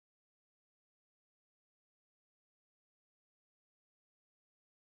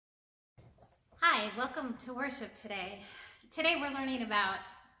Hi, welcome to worship today. Today we're learning about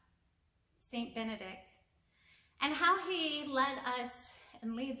Saint Benedict and how he led us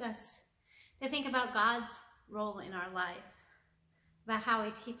and leads us to think about God's role in our life, about how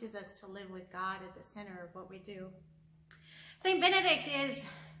he teaches us to live with God at the center of what we do. Saint Benedict is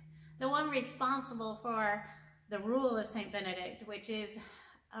the one responsible for the Rule of Saint Benedict, which is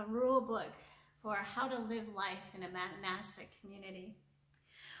a rule book for how to live life in a monastic community.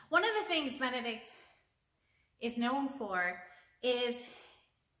 One of the things Benedict is known for is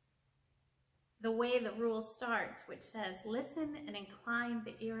the way the rule starts, which says, listen and incline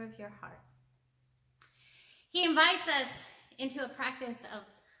the ear of your heart. He invites us into a practice of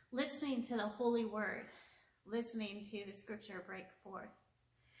listening to the Holy Word, listening to the scripture break forth.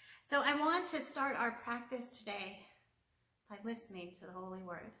 So I want to start our practice today by listening to the Holy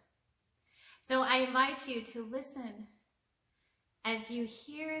Word. So I invite you to listen as you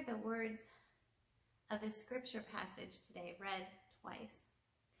hear the words of the scripture passage today read twice.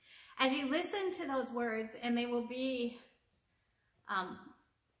 As you listen to those words, and they will be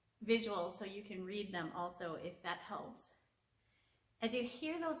visual, so you can read them also if that helps. As you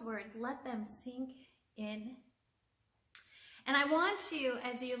hear those words, let them sink in. And I want you,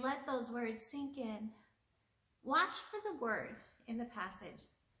 as you let those words sink in, watch for the word in the passage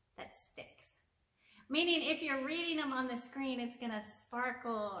that sticks. Meaning, if you're reading them on the screen, it's going to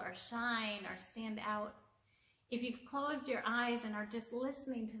sparkle or shine or stand out. If you've closed your eyes and are just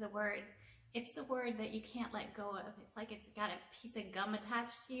listening to the word, it's the word that you can't let go of. It's like it's got a piece of gum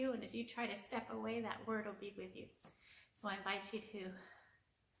attached to you, and as you try to step away, that word will be with you. So I invite you to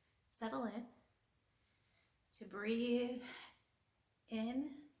settle in, to breathe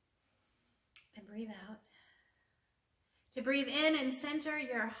in and breathe out. To breathe in and center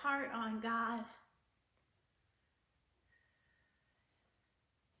your heart on God.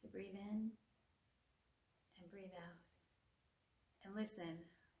 To breathe in and breathe out. And listen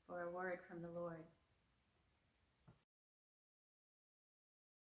for a word from the Lord.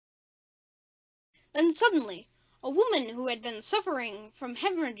 Then suddenly, a woman who had been suffering from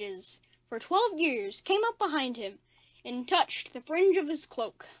hemorrhages for 12 years came up behind him and touched the fringe of his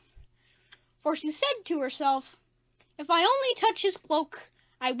cloak. For she said to herself, "If I only touch his cloak,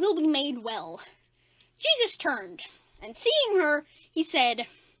 I will be made well." Jesus turned, and seeing her, he said,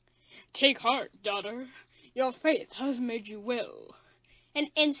 "Take heart, daughter, your faith has made you well." And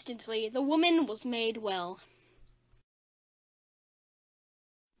instantly the woman was made well.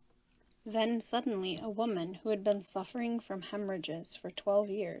 Then suddenly a woman who had been suffering from hemorrhages for 12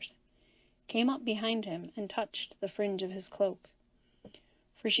 years came up behind him and touched the fringe of his cloak.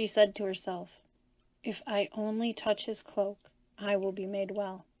 For she said to herself, "If I only touch his cloak, I will be made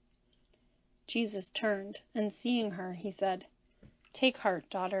well." Jesus turned, and seeing her, he said, "Take heart,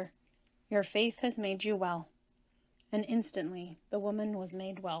 daughter, your faith has made you well." And instantly the woman was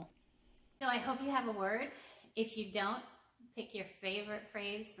made well. So I hope you have a word. If you don't, pick your favorite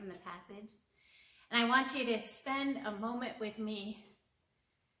phrase from the passage. And I want you to spend a moment with me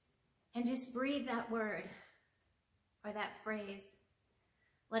and just breathe that word or that phrase.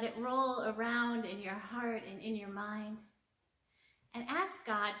 Let it roll around in your heart and in your mind. And ask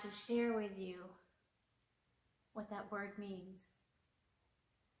God to share with you what that word means.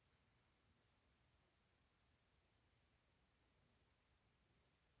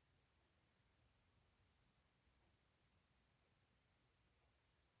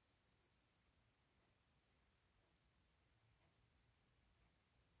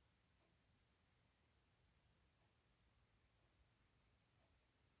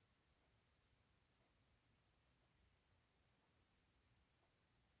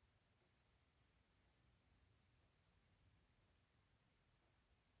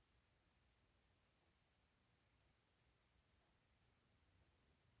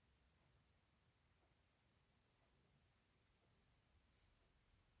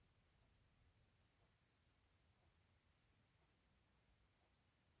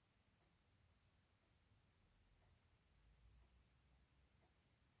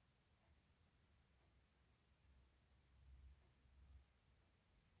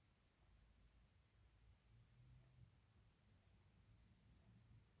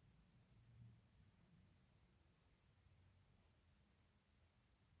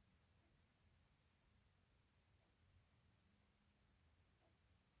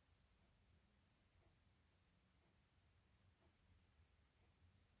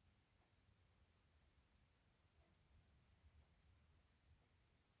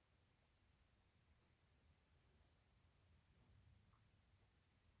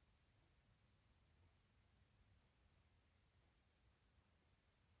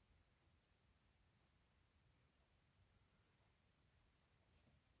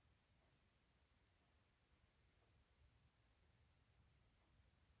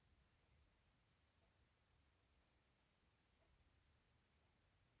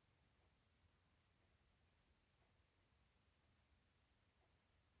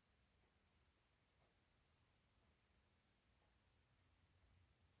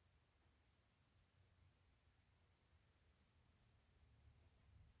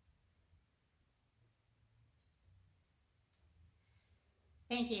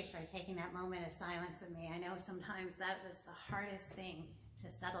 Thank you for taking that moment of silence with me. I know sometimes that is the hardest thing to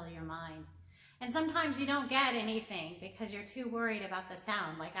settle your mind. And sometimes you don't get anything because you're too worried about the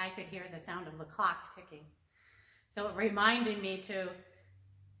sound, like I could hear the sound of the clock ticking. So it reminded me to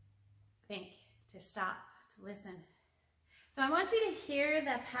think, to stop, to listen. So I want you to hear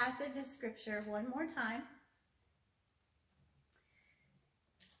that passage of scripture one more time.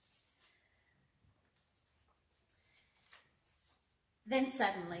 Then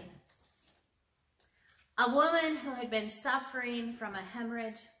suddenly, a woman who had been suffering from a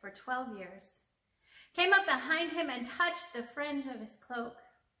hemorrhage for 12 years came up behind him and touched the fringe of his cloak.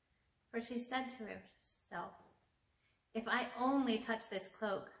 For she said to herself, "If I only touch this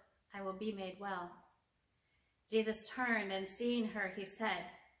cloak, I will be made well." Jesus turned, and seeing her, he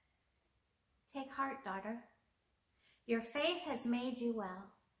said, "Take heart, daughter. Your faith has made you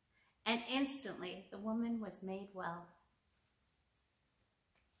well." And instantly the woman was made well.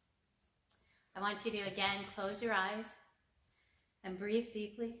 I want you to again close your eyes and breathe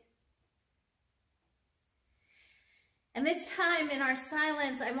deeply. And this time in our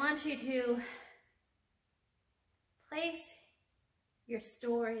silence, I want you to place your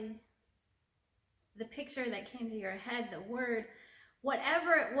story, the picture that came to your head, the word,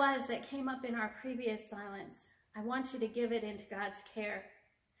 whatever it was that came up in our previous silence. I want you to give it into God's care,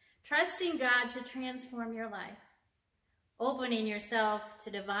 trusting God to transform your life, opening yourself to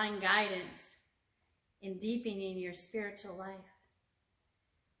divine guidance in deepening your spiritual life.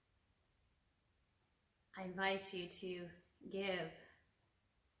 I invite you to give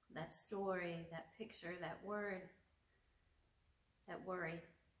that story, that picture, that word, that worry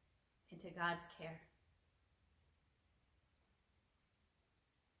into God's care.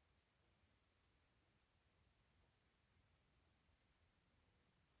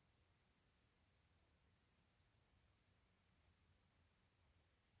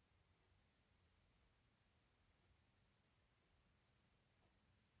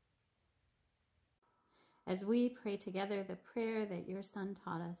 As we pray together the prayer that your Son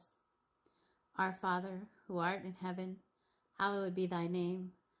taught us. Our Father, who art in heaven, hallowed be thy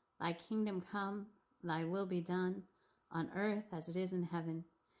name. Thy kingdom come, thy will be done, on earth as it is in heaven.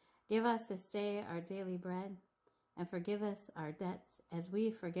 Give us this day our daily bread, and forgive us our debts as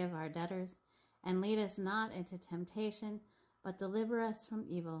we forgive our debtors. And lead us not into temptation, but deliver us from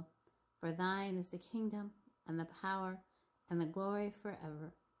evil. For thine is the kingdom, and the power, and the glory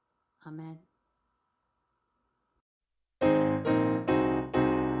forever. Amen.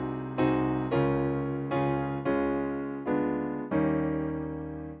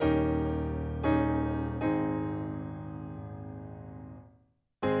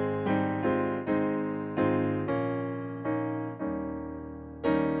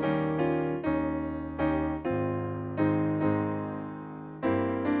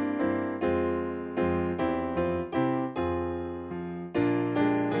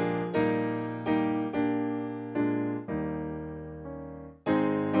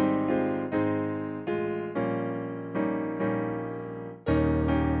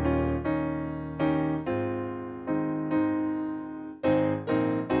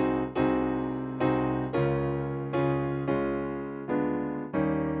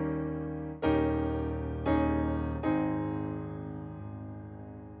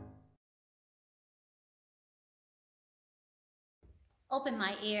 Open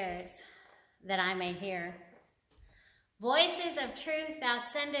my ears that I may hear. Voices of truth thou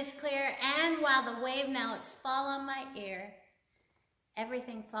sendest clear, and while the wave notes fall on my ear,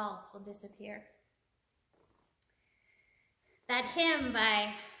 everything false will disappear. That hymn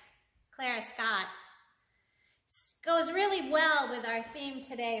by Clara Scott goes really well with our theme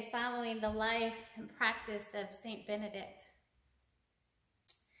today, following the life and practice of Saint Benedict.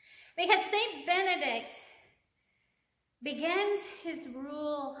 Because Saint Benedict begins his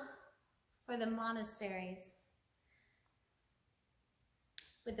rule for the monasteries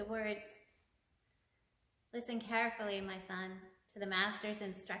with the words, "Listen carefully, my son, to the master's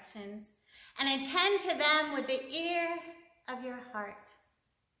instructions, and attend to them with the ear of your heart."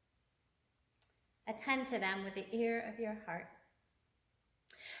 Attend to them with the ear of your heart.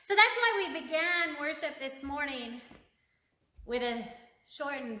 So that's why we began worship this morning with a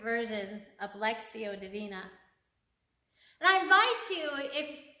shortened version of Lectio Divina. And I invite you, if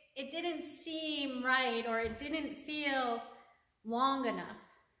it didn't seem right or it didn't feel long enough,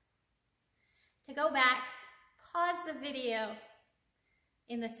 to go back, pause the video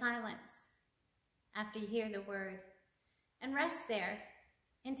in the silence after you hear the word, and rest there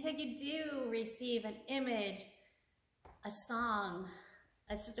until you do receive an image, a song,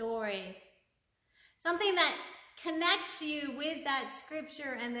 a story, something that connects you with that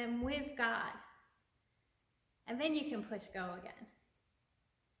scripture and then with God. And then you can push go again.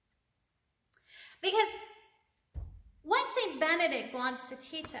 Because what St. Benedict wants to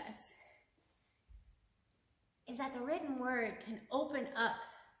teach us is that the written word can open up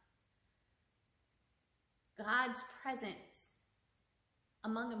God's presence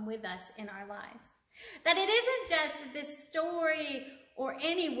among and with us in our lives. That it isn't just that this story or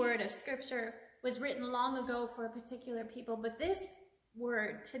any word of scripture was written long ago for a particular people, but this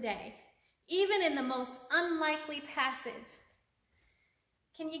word today, even in the most unlikely passage,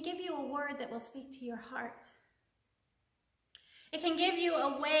 can give you a word that will speak to your heart. It can give you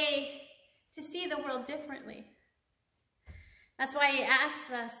a way to see the world differently. That's why he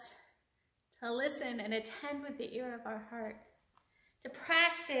asks us to listen and attend with the ear of our heart, to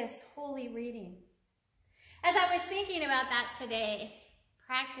practice holy reading. As I was thinking about that today,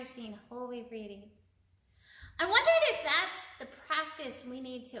 practicing holy reading, I wondered if that's the practice we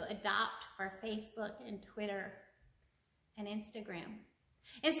need to adopt for Facebook and Twitter and Instagram.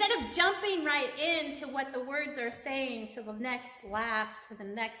 Instead of jumping right into what the words are saying, to the next laugh, to the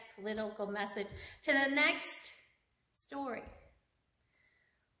next political message, to the next story.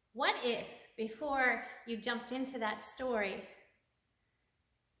 What if, before you jumped into that story,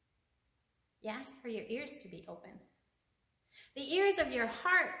 you asked for your ears to be open? The ears of your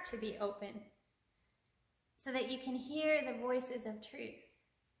heart to be open, so that you can hear the voices of truth.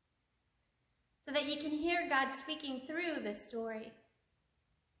 So that you can hear God speaking through the story.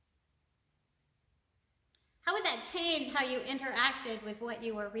 How would that change how you interacted with what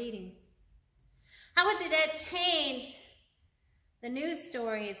you were reading? How would that change the news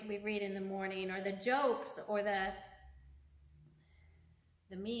stories we read in the morning, or the jokes, or the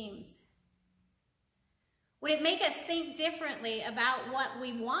memes? Would it make us think differently about what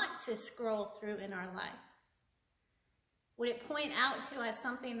we want to scroll through in our life? Would it point out to us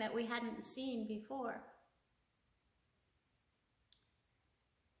something that we hadn't seen before?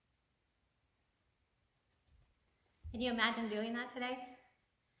 Can you imagine doing that today?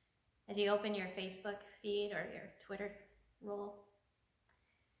 As you open your Facebook feed or your Twitter roll,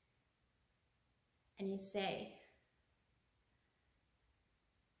 and you say,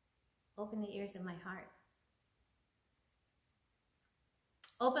 open the ears of my heart.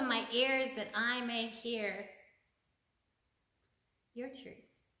 Open my ears that I may hear your truth.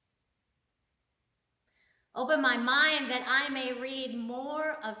 Open my mind that I may read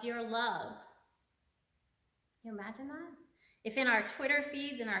more of your love. Can you imagine that? If in our Twitter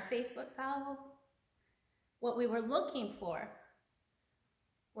feeds and our Facebook follow, what we were looking for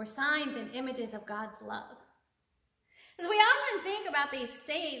were signs and images of God's love. Because we often think about these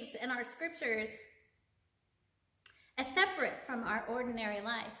saints in our scriptures as separate from our ordinary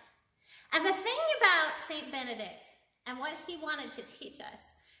life. And the thing about St. Benedict and what he wanted to teach us,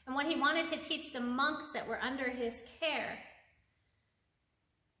 and what he wanted to teach the monks that were under his care,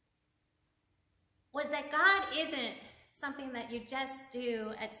 was that God isn't something that you just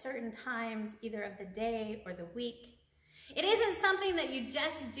do at certain times, either of the day or the week. It isn't something that you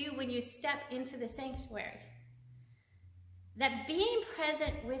just do when you step into the sanctuary. That being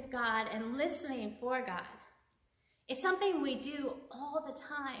present with God and listening for God is something we do all the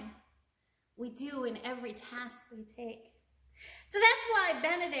time. We do in every task we take. So that's why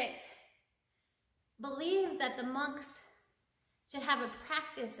Benedict believed that the monks should have a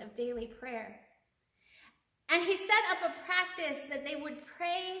practice of daily prayer. And he set up a practice that they would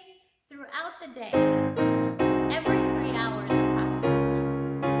pray throughout the day, every 3 hours approximately.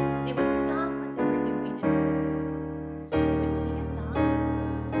 They would stop what they were doing and pray. They would sing a song.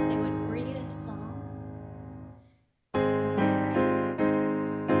 They would read a song.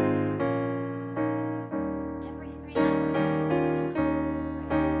 Every 3 hours they would stop and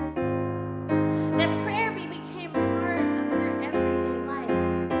pray. That prayer became part of their everyday life.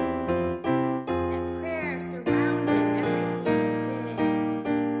 That prayer surrounded everything they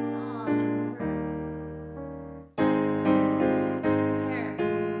did, saw, and heard. Prayer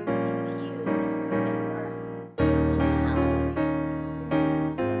infused who they were and how they experienced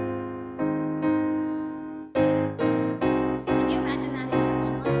it. Can you imagine that in your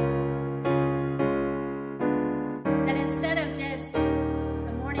own life? That instead of just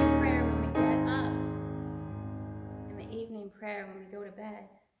the morning prayer when we get up and the evening prayer when we go to bed,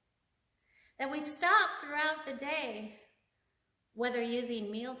 that we stop throughout the day, whether using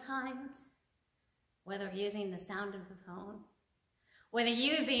meal times, whether using the sound of the phone, whether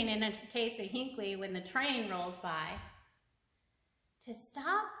using, in a case of Hinckley, when the train rolls by, to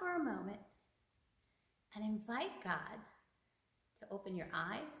stop for a moment and invite God to open your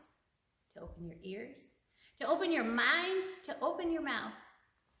eyes, to open your ears, to open your mind, to open your mouth,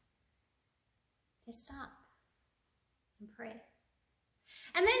 to stop and pray.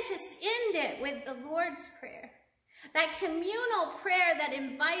 And then to end it with the Lord's Prayer, that communal prayer that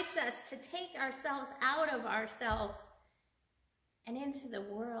invites us to take ourselves out of ourselves and into the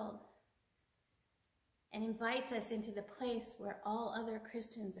world, and invites us into the place where all other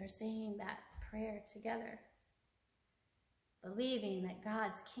Christians are saying that prayer together, believing that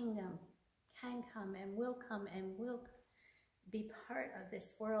God's kingdom can come and will be part of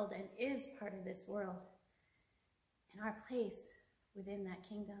this world and is part of this world, and our place within that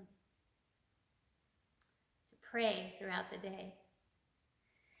kingdom. To pray throughout the day.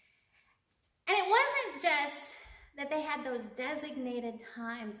 And it wasn't just that they had those designated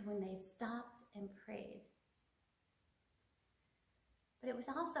times when they stopped and prayed, but it was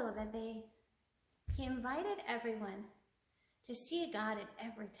also that he invited everyone to see God in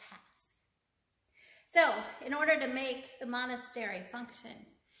every task. So, in order to make the monastery function,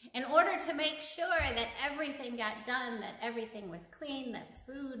 in order to make sure that everything got done, that everything was clean, that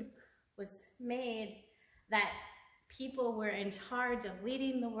food was made, that people were in charge of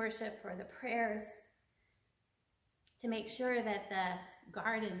leading the worship or the prayers, to make sure that the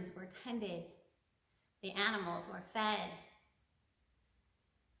gardens were tended, the animals were fed.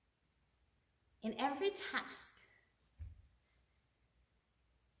 In every task,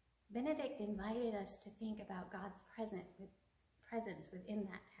 Benedict invited us to think about God's presence within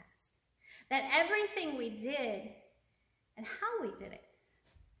that task. That everything we did and how we did it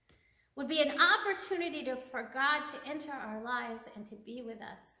would be an opportunity for God to enter our lives and to be with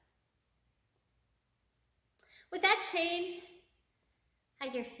us. Would that change how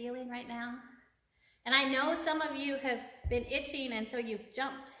you're feeling right now? And I know some of you have been itching, and so you've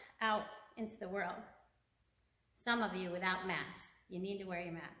jumped out into the world. Some of you without masks. You need to wear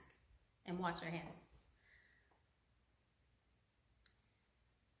your mask and wash your hands.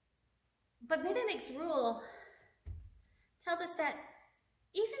 But Benedict's rule tells us that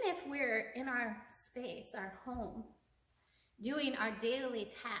even if we're in our space, our home, doing our daily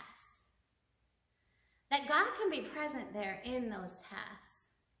tasks, that God can be present there in those tasks.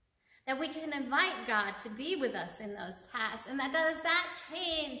 That we can invite God to be with us in those tasks. And that does that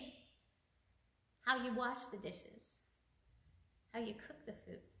change how you wash the dishes, how you cook the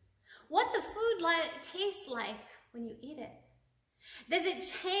food, what the food tastes like when you eat it? Does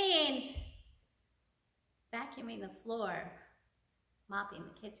it change vacuuming the floor, mopping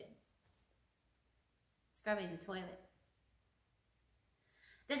the kitchen, scrubbing the toilet?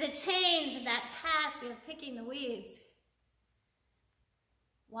 Does it change that task of picking the weeds,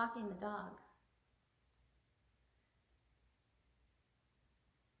 walking the dog?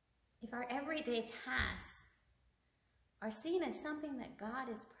 If our everyday tasks are seen as something that God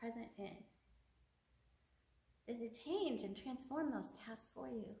is present in, does it change and transform those tasks for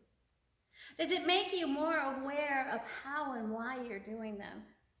you? Does it make you more aware of how and why you're doing them?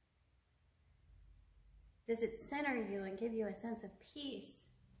 Does it center you and give you a sense of peace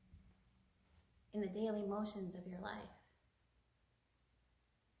in the daily motions of your life?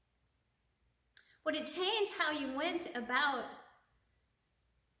 Would it change how you went about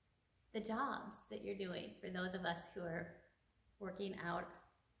the jobs that you're doing for those of us who are working out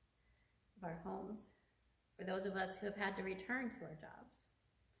of our homes, for those of us who have had to return to our jobs?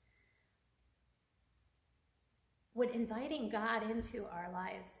 Would inviting God into our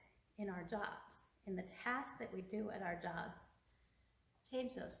lives in our jobs, in the tasks that we do at our jobs,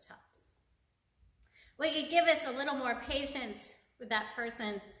 change those jobs? Would you give us a little more patience with that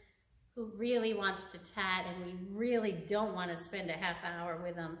person who really wants to chat and we really don't want to spend a half hour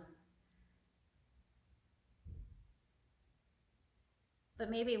with them? But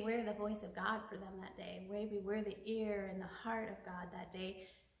maybe we're the voice of God for them that day. Maybe we're the ear and the heart of God that day.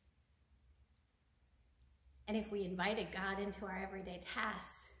 And if we invited God into our everyday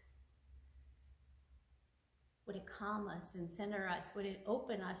tasks, would it calm us and center us? Would it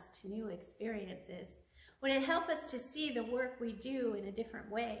open us to new experiences? Would it help us to see the work we do in a different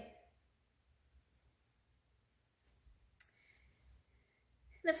way?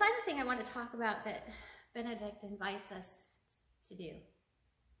 The final thing I want to talk about that Benedict invites us to do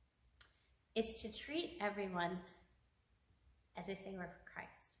is to treat everyone as if they were for Christ.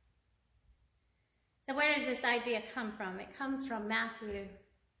 So where does this idea come from? It comes from Matthew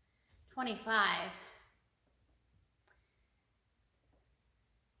 25,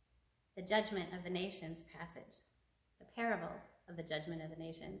 the judgment of the nations passage, the parable of the judgment of the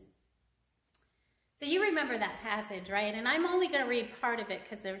nations. So you remember that passage, right? And I'm only going to read part of it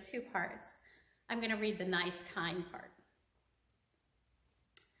because there are two parts. I'm going to read the nice, kind part.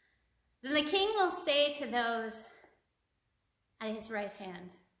 Then the king will say to those at his right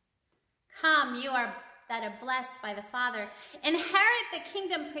hand, "Come, you that are blessed by the Father. Inherit the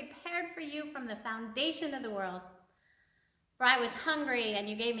kingdom prepared for you from the foundation of the world. For I was hungry, and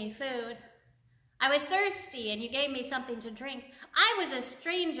you gave me food. I was thirsty, and you gave me something to drink. I was a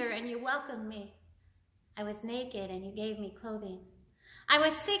stranger, and you welcomed me. I was naked, and you gave me clothing. I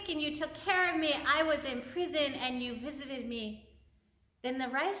was sick, and you took care of me. I was in prison, and you visited me." Then the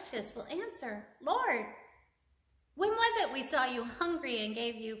righteous will answer, "Lord, when was it we saw you hungry and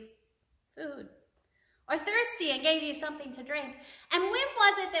gave you food? Or thirsty and gave you something to drink? And when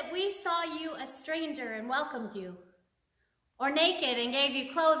was it that we saw you a stranger and welcomed you? Or naked and gave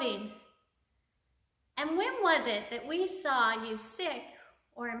you clothing? And when was it that we saw you sick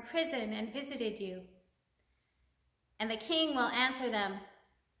or in prison and visited you?" And the king will answer them,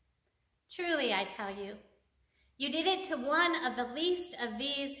 "Truly I tell you, you did it to one of the least of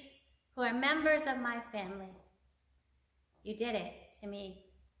these who are members of my family. You did it to me."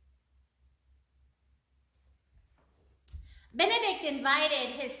 Benedict invited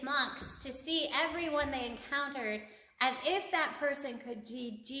his monks to see everyone they encountered as if that person could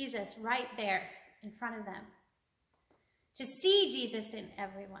be Jesus right there in front of them. To see Jesus in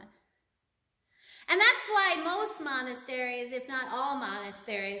everyone. And that's why most monasteries, if not all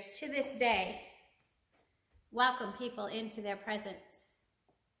monasteries, to this day, welcome people into their presence.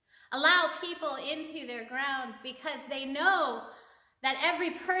 Allow people into their grounds because they know that every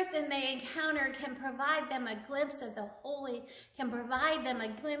person they encounter can provide them a glimpse of the holy, can provide them a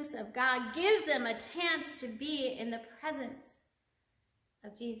glimpse of God, gives them a chance to be in the presence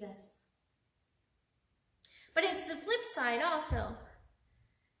of Jesus. But it's the flip side also.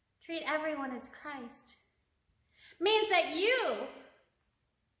 Treat everyone as Christ. Means that you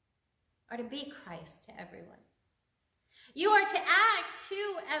are to be Christ to everyone. You are to act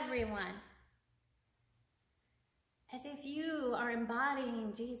to everyone as if you are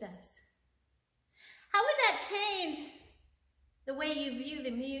embodying Jesus. How would that change the way you view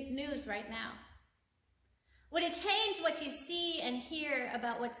the news right now? Would it change what you see and hear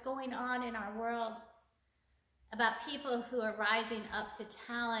about what's going on in our world? About people who are rising up to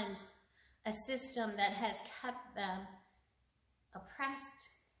challenge a system that has kept them oppressed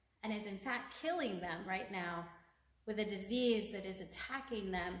and is in fact killing them right now with a disease that is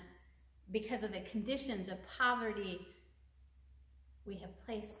attacking them because of the conditions of poverty we have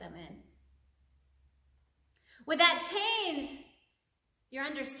placed them in? Would that change your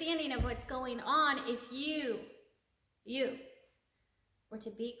understanding of what's going on if you were to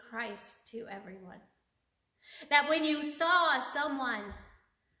be Christ to everyone? That when you saw someone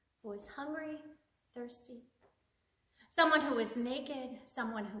who was hungry, thirsty, someone who was naked,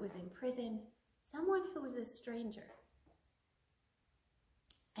 someone who was in prison, someone who was a stranger,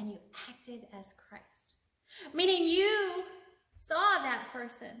 and you acted as Christ. Meaning you saw that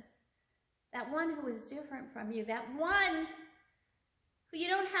person, that one who was different from you, that one who you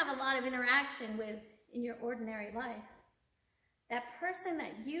don't have a lot of interaction with in your ordinary life, that person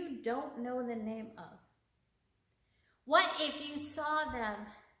that you don't know the name of. What if you saw them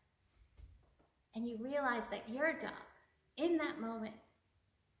and you realized that your job in that moment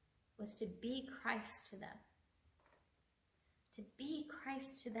was to be Christ to them? To be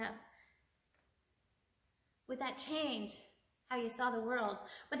Christ to them. Would that change how you saw the world?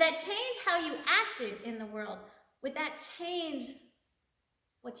 Would that change how you acted in the world? Would that change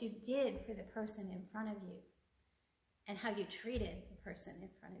what you did for the person in front of you and how you treated the person in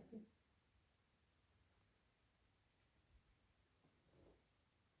front of you?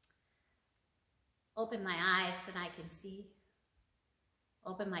 Open my eyes that I can see.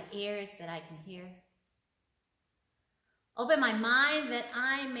 Open my ears that I can hear. Open my mind that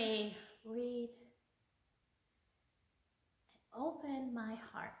I may read. And open my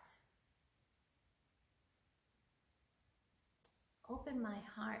heart. Open my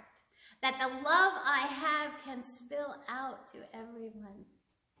heart that the love I have can spill out to everyone.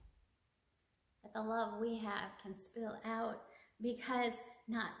 That the love we have can spill out, because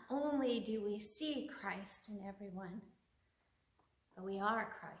not only do we see Christ in everyone, but we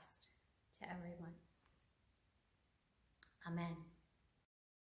are Christ to everyone. Amen.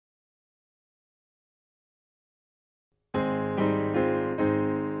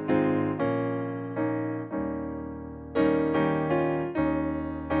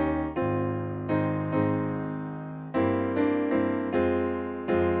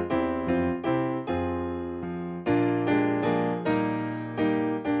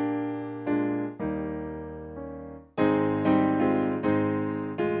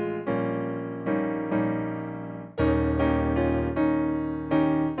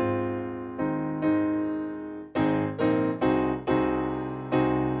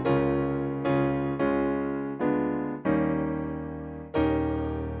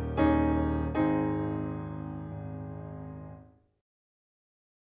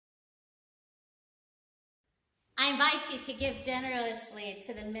 invite you to give generously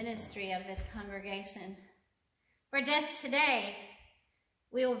to the ministry of this congregation. For just today,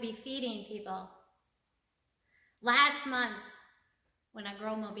 we will be feeding people. Last month, when a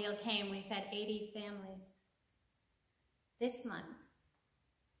Grow Mobile came, we fed 80 families. This month,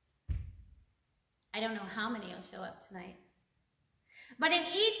 I don't know how many will show up tonight. But in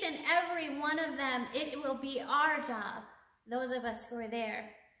each and every one of them, it will be our job, those of us who are there,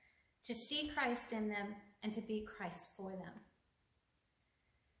 to see Christ in them and to be Christ for them.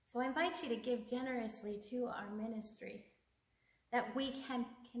 So I invite you to give generously to our ministry, that we can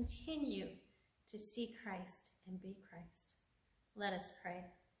continue to see Christ and be Christ. Let us pray.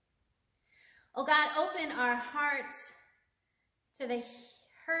 Oh God, open our hearts to the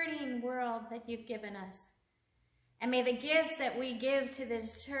hurting world that you've given us. And may the gifts that we give to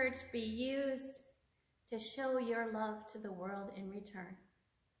this church be used to show your love to the world in return.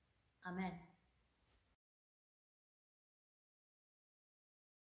 Amen.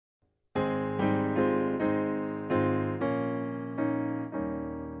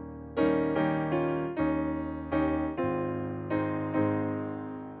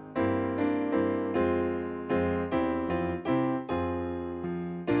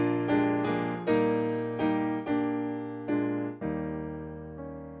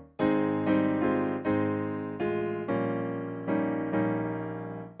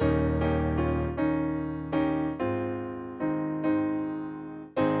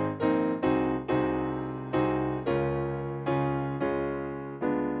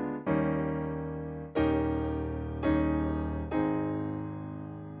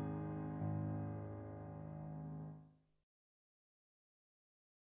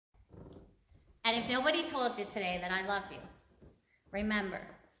 And if nobody told you today that I love you, remember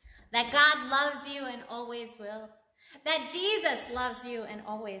that God loves you and always will, that Jesus loves you and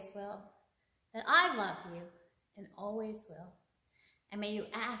always will, that I love you and always will. And may you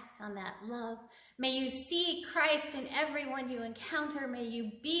act on that love. May you see Christ in everyone you encounter. May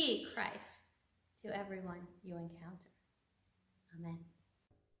you be Christ to everyone you encounter. Amen.